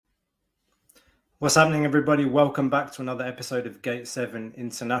What's happening, everybody? Welcome back to another episode of Gate 7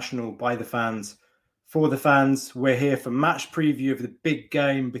 International by the fans, for the fans. We're here for match preview of the big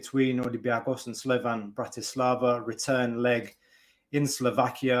game between Olympiacos and Slovan Bratislava, return leg in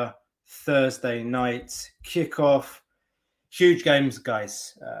Slovakia, Thursday night, kickoff. Huge games,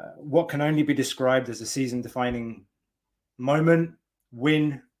 guys. What can only be described as a season-defining moment.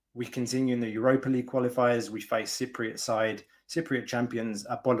 Win. We continue in the Europa League qualifiers. We face Cypriot champions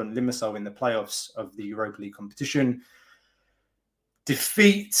Apollon Limassol in the playoffs of the Europa League competition.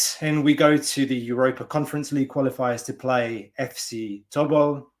 Defeat, and we go to the Europa Conference League qualifiers to play FC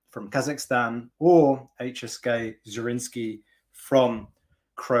Tobol from Kazakhstan or HSK Zrinski from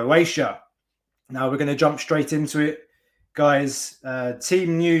Croatia. Now we're going to jump straight into it, guys.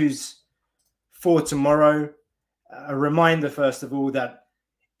 Team news for tomorrow. A reminder, first of all, that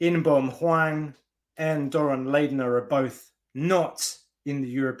Inbom Huang and Doron Leidner are both not in the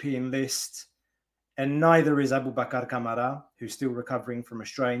European list, and neither is Abubakar Kamara, who's still recovering from a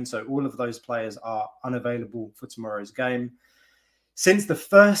strain. So all of those players are unavailable for tomorrow's game. Since the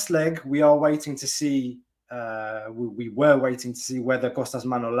first leg, we were waiting to see whether Kostas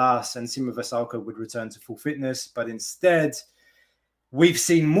Manolas and Simo Vesalko would return to full fitness, but instead, we've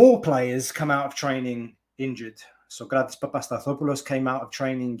seen more players come out of training injured. Sokratis Papastathopoulos came out of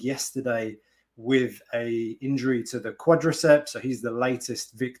training yesterday with an injury to the quadriceps, so he's the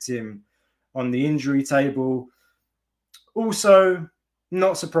latest victim on the injury table. Also,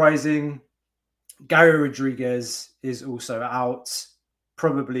 not surprising, Gary Rodriguez is also out,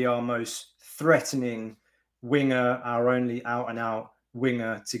 probably our most threatening winger, our only out-and-out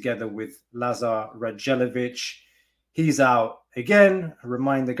winger, together with Lazar Radjelovic. He's out again. A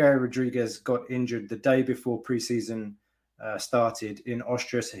reminder, Gary Rodriguez got injured the day before preseason started in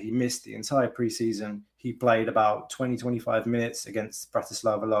Austria, so he missed the entire preseason. He played about 20-25 minutes against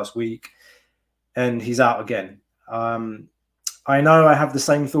Bratislava last week, and he's out again. I know I have the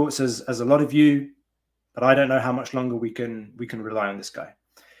same thoughts as a lot of you, but I don't know how much longer we can rely on this guy.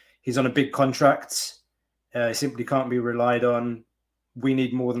 He's on a big contract. He simply can't be relied on. We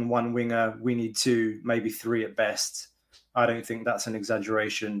need more than one winger. We need two, maybe three at best. I don't think that's an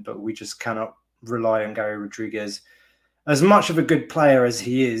exaggeration, but we just cannot rely on Gary Rodriguez. As much of a good player as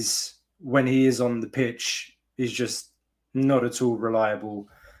he is, when he is on the pitch, is just not at all reliable,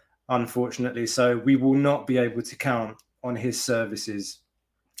 unfortunately. So we will not be able to count on his services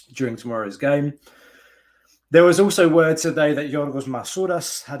during tomorrow's game. There was also word today that Yorgos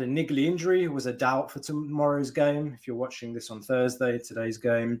Masouras had a niggly injury. It was a doubt for tomorrow's game. If you're watching this on Thursday, today's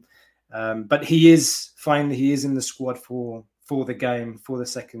game. But he is fine. He is in the squad for the game, for the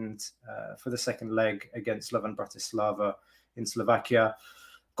second leg against Slovan Bratislava in Slovakia.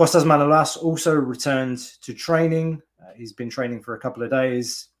 Kostas Manolas also returned to training. He's been training for a couple of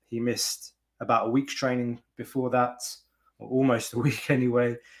days. He missed about a week's training before that, or almost a week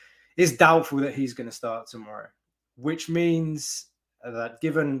anyway. It's doubtful that he's going to start tomorrow, which means that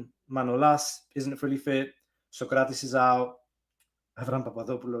given Manolas isn't fully fit, Sokratis is out, Avram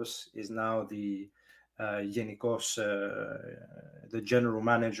Papadopoulos is now the Yenikos, the general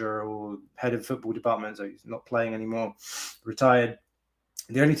manager or head of football department, so he's not playing anymore, retired.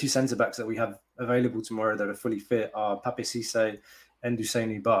 The only two centre-backs that we have available tomorrow that are fully fit are Pape Cisse and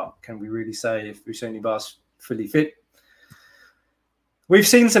Hussein Bar. Can we really say if Hussein Bar's fully fit? We've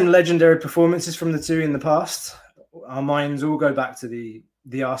seen some legendary performances from the two in the past. Our minds all go back to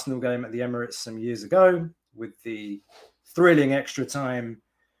the Arsenal game at the Emirates some years ago with the thrilling extra time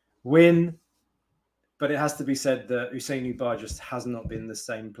win. But it has to be said that Hussein Bar just has not been the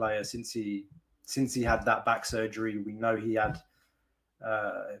same player since he had that back surgery. We know he had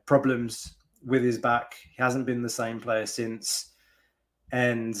problems with his back. He hasn't been the same player since.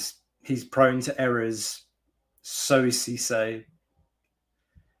 And he's prone to errors. So is Cisse.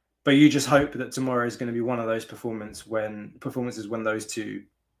 But you just hope that tomorrow is going to be one of those performances when those two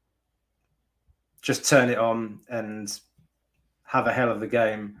just turn it on and have a hell of a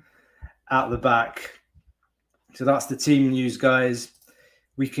game at the back. So that's the team news, guys.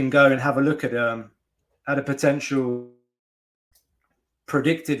 We can go and have a look at a potential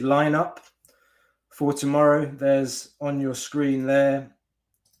predicted lineup for tomorrow. There's on your screen there.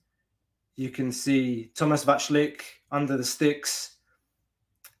 You can see Thomas Vaclik under the sticks.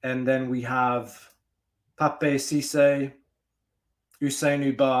 And then we have Pape Cisse,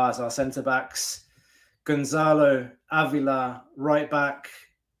 Hussein Bar as our centre-backs, Gonzalo Avila right back,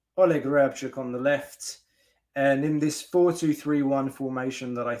 Oleg Rebchuk on the left. And in this 4-2-3-1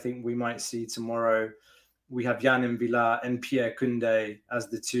 formation that I think we might see tomorrow, we have Jan Villa and Pierre Koundé as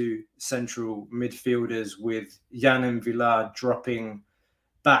the two central midfielders, with Jan Villa dropping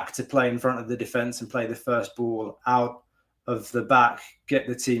back to play in front of the defence and play the first ball out of the back, get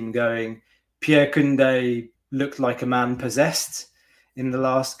the team going. Pierre Koundé looked like a man possessed in the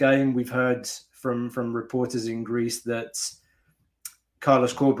last game. We've heard from reporters in Greece that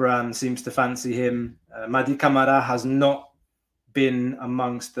Carlos Corberán seems to fancy him. Mady Camara has not been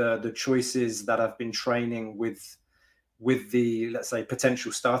amongst the choices that have been training with the, let's say,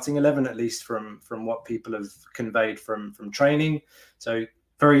 potential starting 11, at least from what people have conveyed from training. So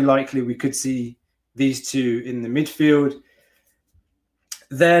very likely we could see these two in the midfield.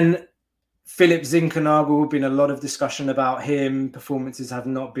 Then Philip Zinkernagel, been a lot of discussion about him. Performances have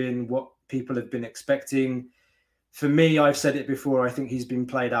not been what people have been expecting. For me, I've said it before, I think he's been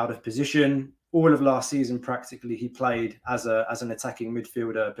played out of position. All of last season, practically, he played as an attacking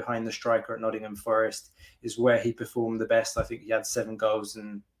midfielder behind the striker at Nottingham Forest, is where he performed the best. I think he had 7 goals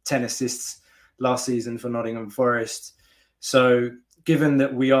and 10 assists last season for Nottingham Forest. So given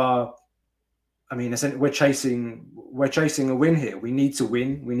that we're chasing a win here. We need to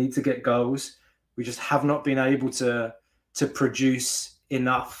win. We need to get goals. We just have not been able to produce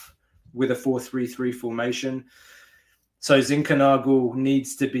enough with a 4-3-3 formation. So Zinkernagel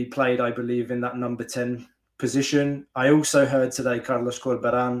needs to be played, I believe, in that number 10 position. I also heard today Carlos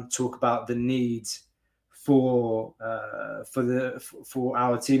Corberán talk about the need for our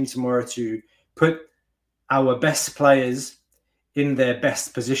team tomorrow to put our best players in their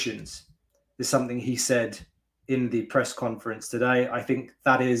best positions. Is something he said in the press conference today. I think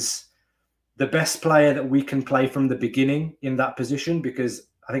that is the best player that we can play from the beginning in that position, because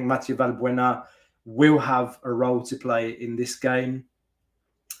I think Mathieu Valbuena will have a role to play in this game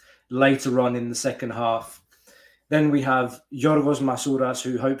later on in the second half. Then we have Yorgos Masouras,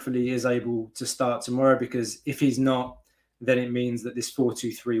 who hopefully is able to start tomorrow, because if he's not, then it means that this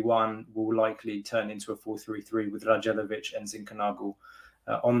 4-2-3-1 will likely turn into a 4-3-3 with Radjelovic and Zinkernagel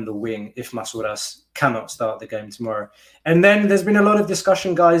on the wing if Masouras cannot start the game tomorrow. And then there's been a lot of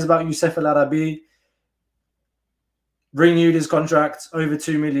discussion, guys, about Youssef El Arabi. Renewed his contract, over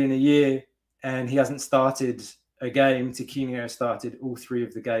 $2 million a year, and he hasn't started a game. Tiquinho started all 3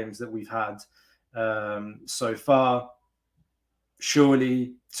 of the games that we've had so far.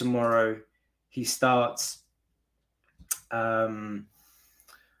 Surely tomorrow he starts. Voila,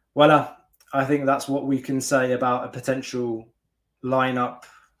 I think that's what we can say about a potential lineup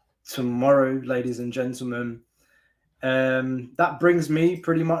tomorrow, ladies and gentlemen. That brings me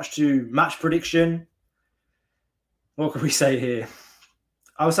pretty much to match prediction. What can we say here?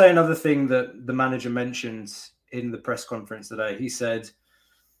 I'll say another thing that the manager mentioned in the press conference today. He said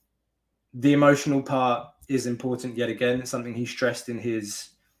the emotional part is important yet again. It's something he stressed in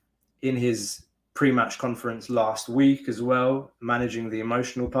his pre-match conference last week as well, managing the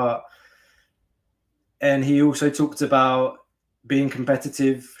emotional part. And he also talked about being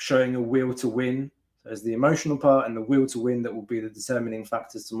competitive, showing a will to win. There's the emotional part and the will to win that will be the determining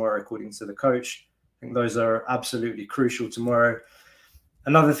factors tomorrow, according to the coach. I think those are absolutely crucial tomorrow.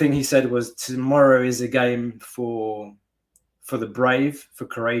 Another thing he said was tomorrow is a game for the brave, for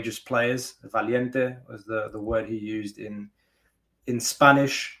courageous players. Valiente was the word he used in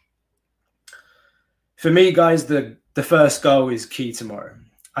Spanish. For me, guys, the first goal is key tomorrow.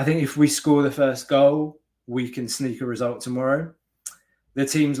 I think if we score the first goal, we can sneak a result tomorrow. The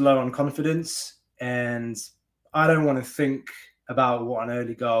team's low on confidence, and I don't want to think about what an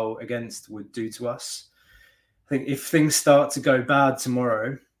early goal against would do to us. I think if things start to go bad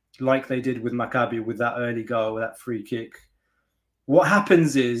tomorrow, like they did with Maccabi with that early goal, that free kick, what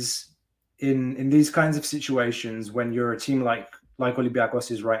happens is in these kinds of situations, when you're a team like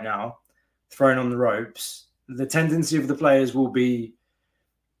Olympiacos is right now, thrown on the ropes, the tendency of the players will be,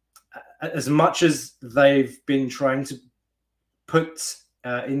 as much as they've been trying to put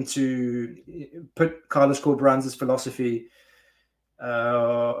Carlos Corberán's philosophy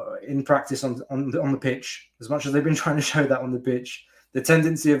in practice on the pitch, as much as they've been trying to show that on the pitch, the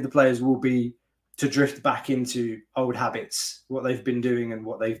tendency of the players will be to drift back into old habits, what they've been doing and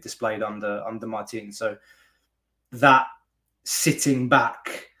what they've displayed under Martin. So that sitting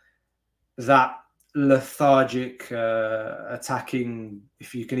back, that lethargic attacking,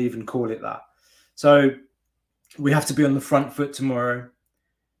 if you can even call it that. So we have to be on the front foot tomorrow.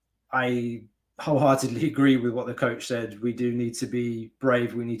 I wholeheartedly agree with what the coach said. We do need to be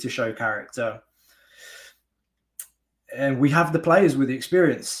brave. We need to show character. And we have the players with the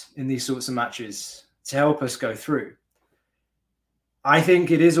experience in these sorts of matches to help us go through. I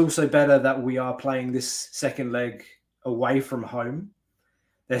think it is also better that we are playing this second leg away from home.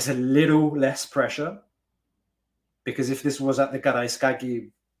 There's a little less pressure, because if this was at the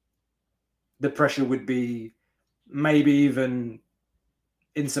Karaiskaki, the pressure would be maybe even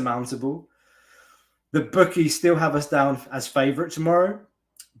insurmountable. The bookies still have us down as favourite tomorrow,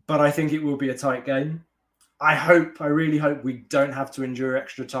 but I think it will be a tight game. I really hope we don't have to endure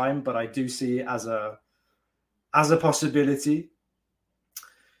extra time, but I do see it as a possibility.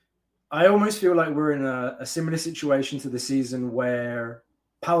 I almost feel like we're in a similar situation to the season where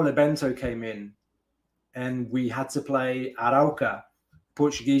Paulo Bento came in and we had to play Arauca,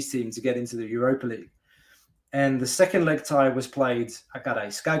 Portuguese team, to get into the Europa League. And the second leg tie was played at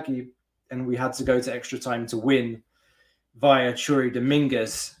Garaiscaki, and we had to go to extra time to win via Churi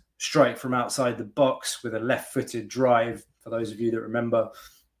Dominguez strike from outside the box with a left-footed drive, for those of you that remember.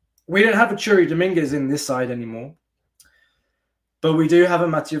 We don't have a Churi Dominguez in this side anymore, but we do have a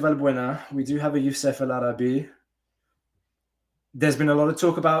Mathieu Valbuena. We do have a Youssef El Arabi. There's been a lot of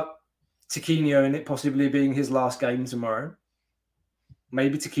talk about Tiquinho and it possibly being his last game tomorrow.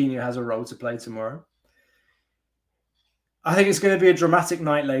 Maybe Tiquinho has a role to play tomorrow. I think it's going to be a dramatic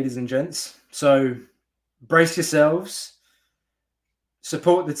night, ladies and gents. So brace yourselves,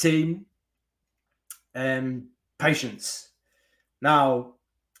 support the team, and patience. Now,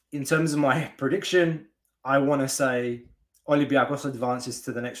 in terms of my prediction, I want to say Olympiacos advances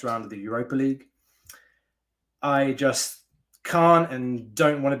to the next round of the Europa League. I just can't and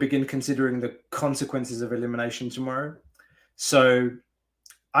don't want to begin considering the consequences of elimination tomorrow. So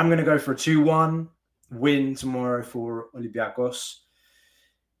I'm going to go for a 2-1 win tomorrow for Olympiacos.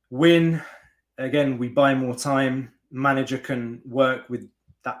 Win, again, we buy more time. Manager can work with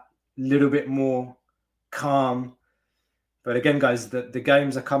that little bit more calm. But again, guys, the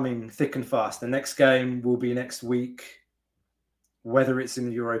games are coming thick and fast. The next game will be next week, whether it's in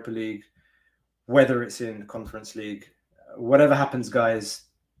the Europa League, whether it's in the Conference League. Whatever happens, guys,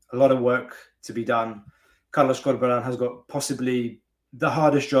 a lot of work to be done. Carlos Corberán has got possibly the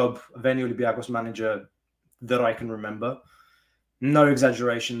hardest job of any Olympiacos manager that I can remember. No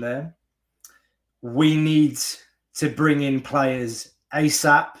exaggeration there. We need to bring in players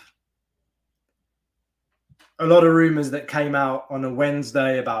ASAP. A lot of rumours that came out on a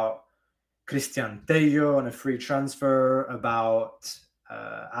Wednesday about Cristian Tello on a free transfer, about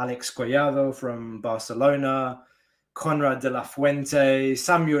Alex Collado from Barcelona, Conrad de la Fuente,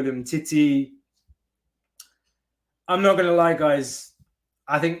 Samuel Umtiti. I'm not going to lie, guys.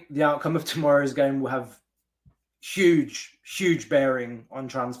 I think the outcome of tomorrow's game will have huge, huge bearing on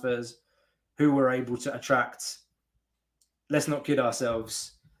transfers, who we're able to attract. Let's not kid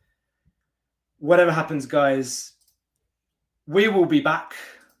ourselves. Whatever happens, guys, we will be back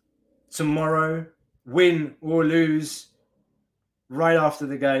tomorrow, win or lose, right after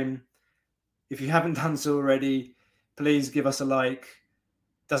the game. If you haven't done so already, please give us a like.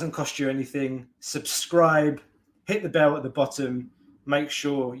 Doesn't cost you anything. Subscribe, hit the bell at the bottom. Make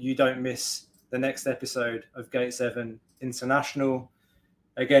sure you don't miss the next episode of Gate 7 International.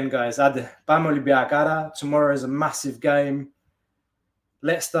 Again, guys, vamos Olympiacos. Tomorrow is a massive game.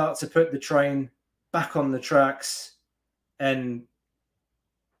 Let's start to put the train back on the tracks and,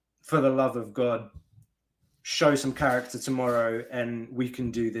 for the love of God, show some character tomorrow, and we can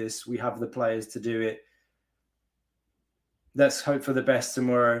do this. We have the players to do it. Let's hope for the best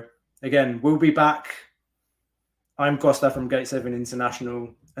tomorrow. Again, we'll be back. I'm Costa from Gate 7 International.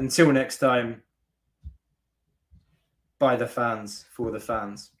 Until next time, by the fans, for the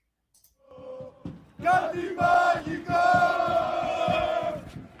fans. Oh,